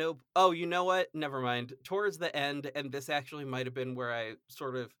at no. Oh, you know what? Never mind. Towards the end, and this actually might have been where I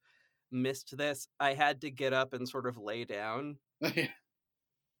sort of missed this. I had to get up and sort of lay down.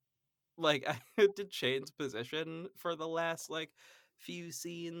 Like I had to change position for the last like few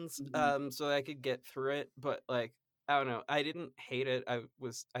scenes, so I could get through it. But like I don't know. I didn't hate it.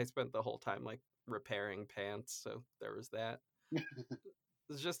 I spent the whole time like repairing pants, so there was that.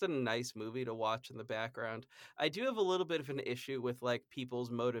 It's just a nice movie to watch in the background. I do have a little bit of an issue with like people's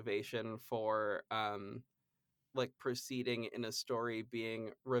motivation for like proceeding in a story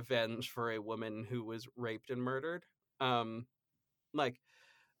being revenge for a woman who was raped and murdered. Like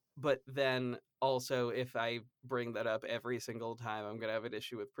but then also if I bring that up every single time, I'm going to have an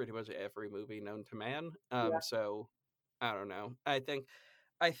issue with pretty much every movie known to man. Yeah. So I don't know. I think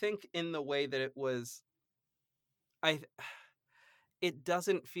in the way that it was I it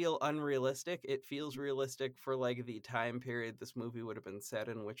doesn't feel unrealistic. It feels realistic for like the time period this movie would have been set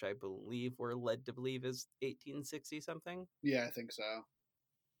in, which I believe we're led to believe is 1860 something. Yeah, I think so.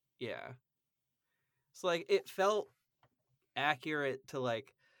 Yeah. So like it felt accurate to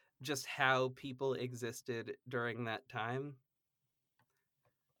like just how people existed during that time.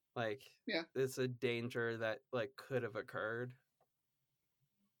 Like Yeah. it's a danger that like could have occurred.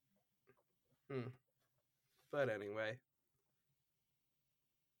 But anyway.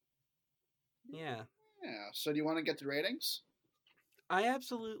 Yeah. Yeah. So do you want to get to ratings? I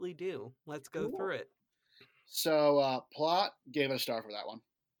absolutely do. Let's go Cool. through it. So plot, gave it a star for that one.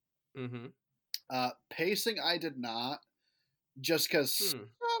 Mm-hmm. Pacing, I did not, just because some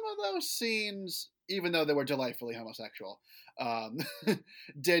of those scenes, even though they were delightfully homosexual,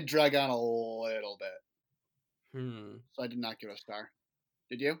 did drag on a little bit. So I did not give it a star.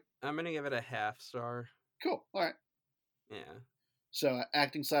 Did you? I'm gonna give it a half star. Cool. All right. Yeah. So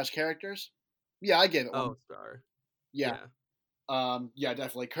acting / characters. Yeah, I gave it one. Oh, star. Yeah. Yeah,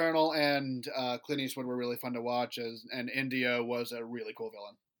 definitely. Colonel and Clint Eastwood were really fun to watch, and Indio was a really cool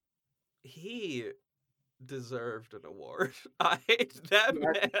villain. He deserved an award. That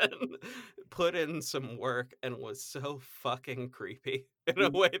man put in some work and was so fucking creepy in a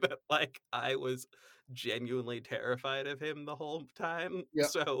way that like I was genuinely terrified of him the whole time. Yep.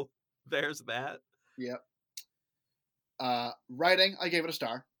 So there's that. Yep. Writing, I gave it a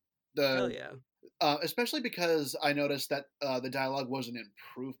star. Hell yeah. Especially because I noticed that the dialogue was an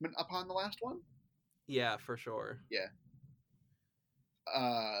improvement upon the last one. Yeah, for sure. Yeah.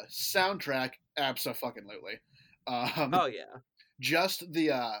 Soundtrack, abso-fucking-lutely. Oh yeah. Just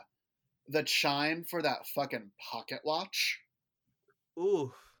the chime for that fucking pocket watch.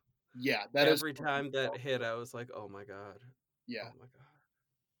 Ooh. Yeah, that every time that hit, I was like, "Oh my god." Yeah. Oh my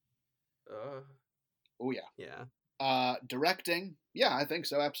god. Oh yeah. Yeah. Directing, yeah, I think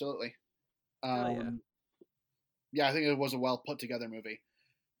so, absolutely. Hell yeah. Yeah, I think it was a well put together movie.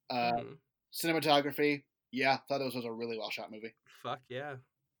 Cinematography, yeah, thought this was a really well shot movie. Fuck yeah.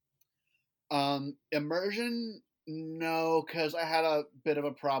 Immersion, no, because I had a bit of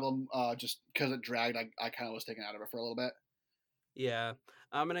a problem. Just because it dragged, I kind of was taken out of it for a little bit. Yeah,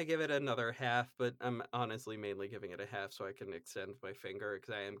 I'm gonna give it another half, but I'm honestly mainly giving it a half so I can extend my finger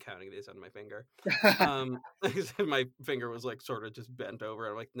because I am counting these on my finger. My finger was like sort of just bent over.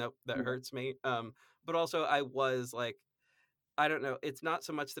 I'm like, nope, that hurts me. But also I was like, I don't know. It's not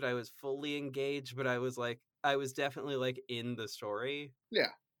so much that I was fully engaged, but I was definitely like in the story. Yeah.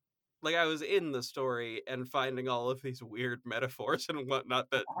 Like I was in the story and finding all of these weird metaphors and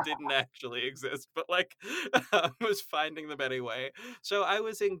whatnot that didn't actually exist, but like I was finding them anyway. So I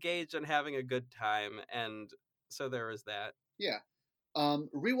was engaged and having a good time, and so there was that. Yeah.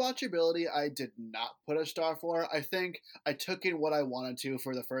 Rewatchability, I did not put a star for. I think I took in what I wanted to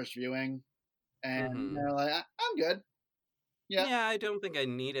for the first viewing, and like I'm good. Yeah. Yeah, I don't think I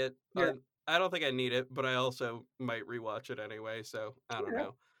need it. Yeah. I don't think I need it, but I also might rewatch it anyway. So I don't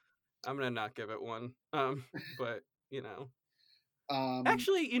know. I'm gonna not give it one. But you know.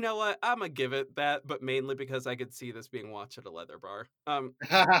 Actually, you know what? I'm gonna give it that, but mainly because I could see this being watched at a leather bar. I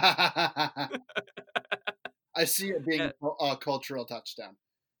see it being a cultural touchdown.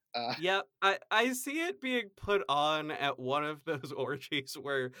 Yeah, I see it being put on at one of those orgies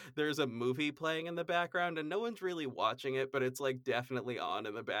where there's a movie playing in the background and no one's really watching it, but it's like definitely on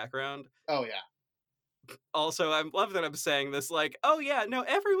in the background. Oh yeah. Also, I love that I'm saying this like, oh yeah, no,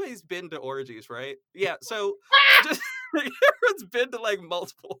 everybody's been to orgies, right? Yeah, so just everyone's been to like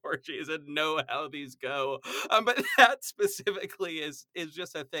multiple orgies and know how these go. But that specifically is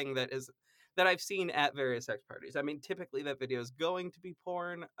just a thing that I've seen at various sex parties. I mean, typically that video is going to be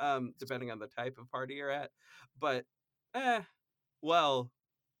porn, depending on the type of party you're at. But well,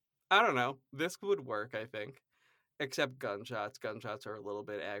 I don't know. This would work, I think. Except gunshots. Gunshots are a little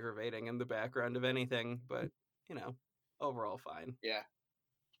bit aggravating in the background of anything, but you know, overall fine. Yeah.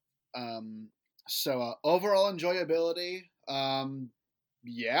 So overall enjoyability,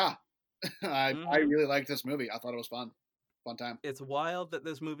 yeah. I really liked this movie. I thought it was fun time. It's wild that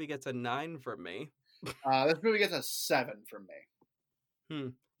this movie gets a 9 from me. This movie gets a 7 from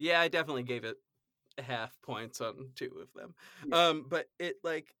me. Yeah, I definitely gave it half points on 2 of them. Yeah. But it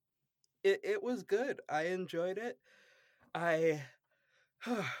like it was good. I enjoyed it. I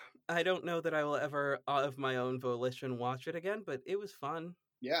don't know that I will ever of my own volition watch it again, but it was fun.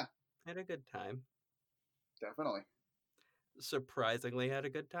 Yeah. I had a good time. Definitely. Surprisingly had a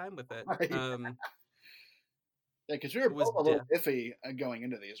good time with it. Yeah, because we were both a little iffy going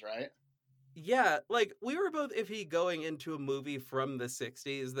into these, right? Yeah, like we were both iffy going into a movie from the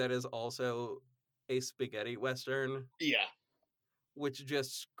 60s that is also a spaghetti western, Yeah. which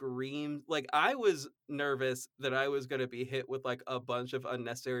just screamed like I was nervous that I was going to be hit with like a bunch of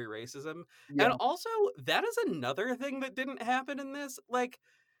unnecessary racism. And Yeah. also, that is another thing that didn't happen in this. Like,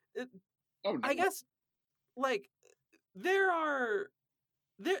 it, Oh no. I guess, like, there are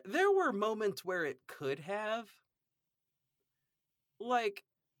there were moments where it could have. Like,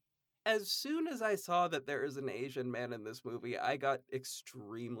 as soon as I saw that there is an Asian man in this movie, I got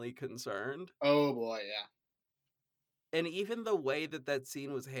extremely concerned. Oh boy, yeah. And even the way that that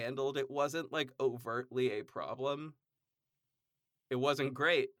scene was handled, it wasn't like overtly a problem. It wasn't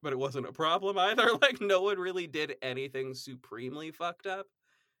great, but it wasn't a problem either. Like, no one really did anything supremely fucked up.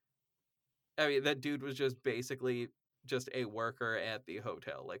 I mean, that dude was just basically just a worker at the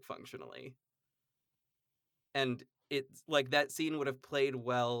hotel, like, functionally. And it's like that scene would have played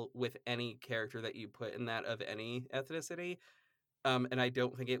well with any character that you put in that of any ethnicity. And I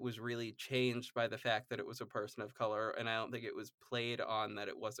don't think it was really changed by the fact that it was a person of color, and I don't think it was played on that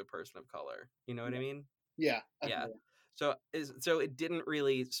it was a person of color. You know what I mean? Yeah. Yeah. So it didn't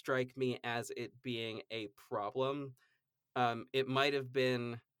really strike me as it being a problem. It might have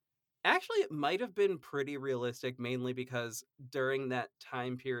been actually it might have been pretty realistic, mainly because during that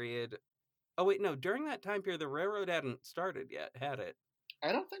time period. Oh wait, no, during that time period, the railroad hadn't started yet, had it?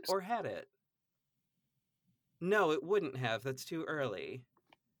 I don't think so. Or had it? No, it wouldn't have. That's too early.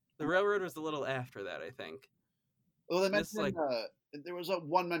 The railroad was a little after that, I think. Well, they This mentioned like there was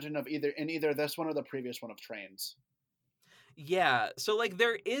one mention of either this one or the previous one of trains. Yeah, so like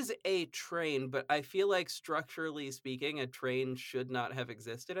there is a train, but I feel like structurally speaking, a train should not have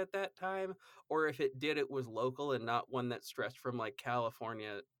existed at that time, or if it did, it was local and not one that stretched from like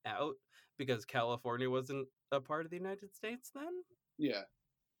California out, because California wasn't a part of the United States then. Yeah.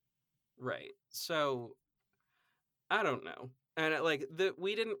 Right. So I don't know. And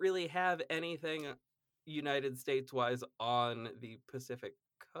we didn't really have anything United States wise on the Pacific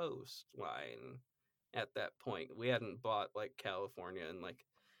coastline at that point. We hadn't bought like California and like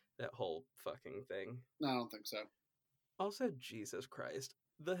that whole fucking thing. No, I don't think so. Also, Jesus Christ,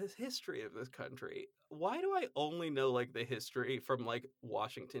 the history of this country. Why do I only know like the history from like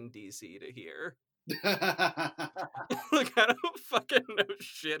Washington D.C. to here? Like I don't fucking know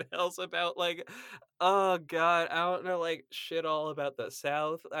shit else about like oh god, I don't know like shit all about the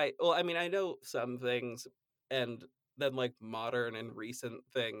South. I mean I know some things and then like modern and recent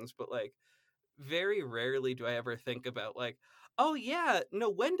things, but like very rarely do I ever think about like oh yeah, no,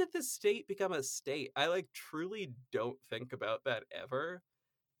 when did this state become a state? I like truly don't think about that ever,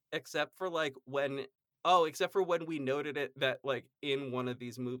 except for like when except for when we noted it that like in one of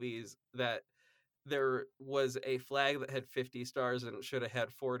these movies that there was a flag that had 50 stars and it should have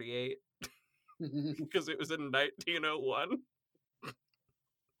had 48 because it was in 1901.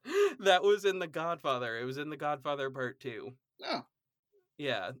 That was in The Godfather. It was in The Godfather Part 2. Oh.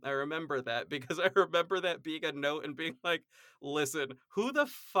 Yeah, I remember that because I remember that being a note and being like, listen, who the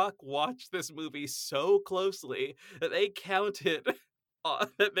fuck watched this movie so closely that they counted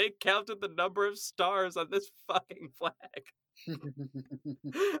that they counted the number of stars on this fucking flag?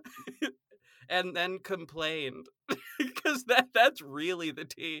 And then complained because that's really the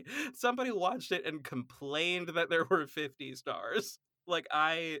tea. Somebody watched it and complained that there were 50 stars. Like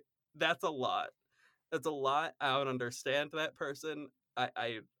that's a lot. That's a lot. I don't understand that person.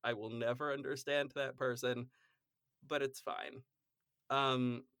 I will never understand that person, but it's fine.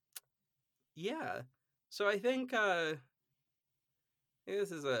 Yeah. So I think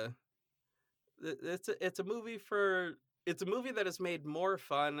this is it's a movie for it's a movie that is made more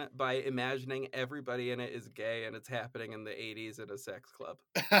fun by imagining everybody in it is gay and it's happening in the 80s in a sex club.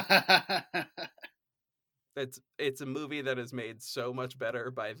 It's a movie that is made so much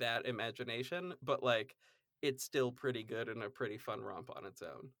better by that imagination, but like it's still pretty good and a pretty fun romp on its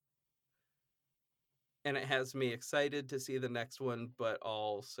own. And it has me excited to see the next one, but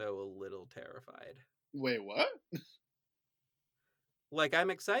also a little terrified. Wait, what? Like I'm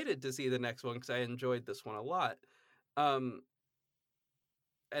excited to see the next one because I enjoyed this one a lot. Um,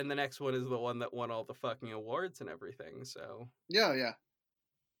 and the next one is the one that won all the fucking awards and everything. So Yeah.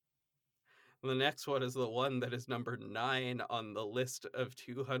 the next one is the one that is number 9 on the list of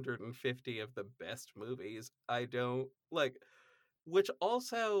 250 of the best movies. I don't like, which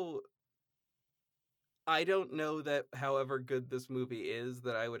also I don't know that however good this movie is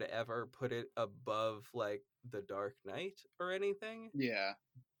that I would ever put it above like The Dark Knight or anything. Yeah.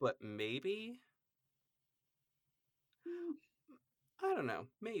 But maybe I don't know.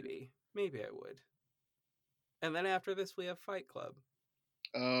 Maybe I would. And then after this, we have Fight Club.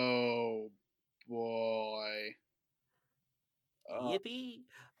 Oh boy. Yippee!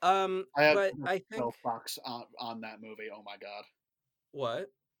 I have But so much I think soapbox on that movie. Oh my god. what?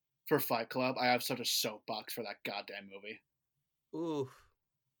 For Fight Club, I have such a soapbox for that goddamn movie. Ooh,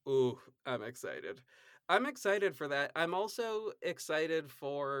 ooh, I'm excited. I'm excited for that. I'm also excited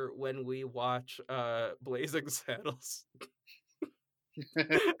for when we watch Blazing Saddles.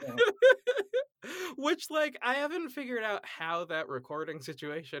 Which, like, I haven't figured out how that recording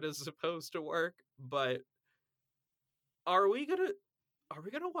situation is supposed to work, but are we gonna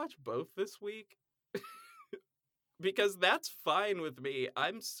watch both this week? Because that's fine with me.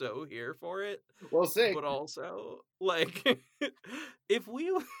 I'm so here for it. We'll see. But also, like, if we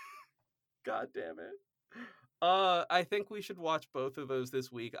God damn it. I think we should watch both of those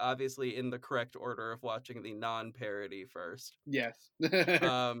this week, obviously in the correct order of watching the non-parody first. Yes.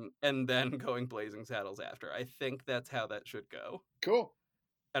 And then going Blazing Saddles after. I think that's how that should go. Cool.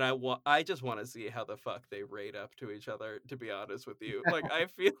 And I just want to see how the fuck they rate up to each other, to be honest with you. Like, I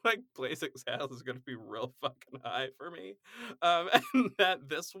feel like Blazing Saddles is going to be real fucking high for me. And that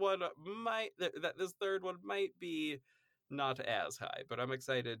this third one might be not as high, but I'm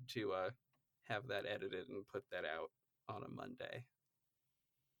excited to have that edited and put that out on a Monday.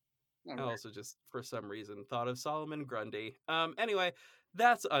 All I right. also just, for some reason, thought of Solomon Grundy. Anyway,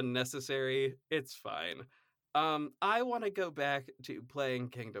 that's unnecessary. It's fine. I want to go back to playing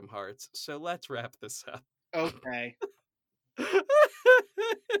Kingdom Hearts, so let's wrap this up. Okay.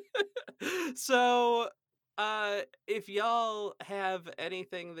 So, if y'all have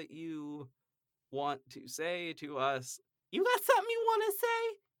anything that you want to say to us, you got something you want to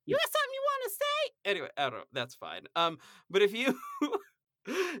say? You got something you want to say? Anyway, I don't know. That's fine. But if you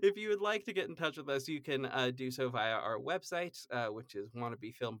if you would like to get in touch with us, you can do so via our website, which is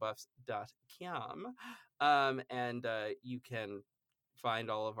wannabefilmbuffs.com. And you can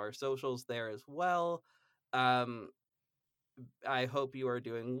find all of our socials there as well. I hope you are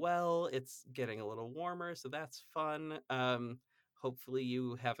doing well. It's getting a little warmer, so that's fun. Hopefully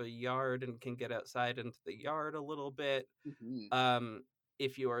you have a yard and can get outside into the yard a little bit. Mm-hmm.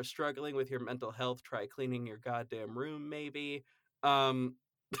 If you are struggling with your mental health, try cleaning your goddamn room, maybe. I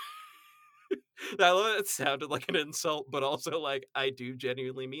love it sounded like an insult, but also, like, I do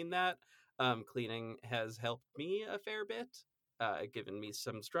genuinely mean that. Cleaning has helped me a fair bit, given me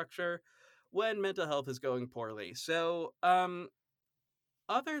some structure when mental health is going poorly. So,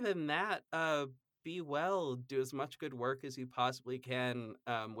 other than that, be well, do as much good work as you possibly can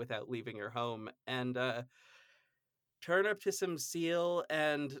without leaving your home, and turn up to some Seal,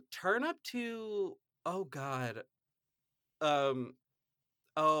 and turn up to, oh god, oh,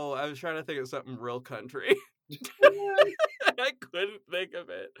 I was trying to think of something real country. I couldn't think of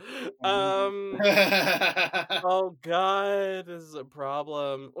it. Oh god, this is a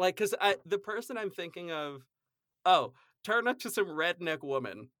problem. Like, because the person I'm thinking of, oh, turn up to some Redneck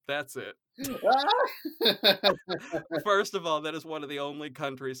Woman. That's it. First of all, that is one of the only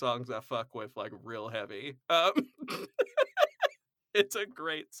country songs I fuck with, like, real heavy. It's a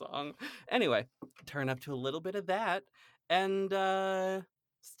great song. Anyway, turn up to a little bit of that, and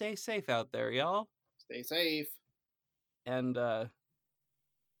stay safe out there, y'all. Stay safe. And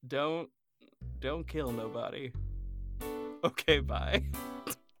don't kill nobody. Okay, bye.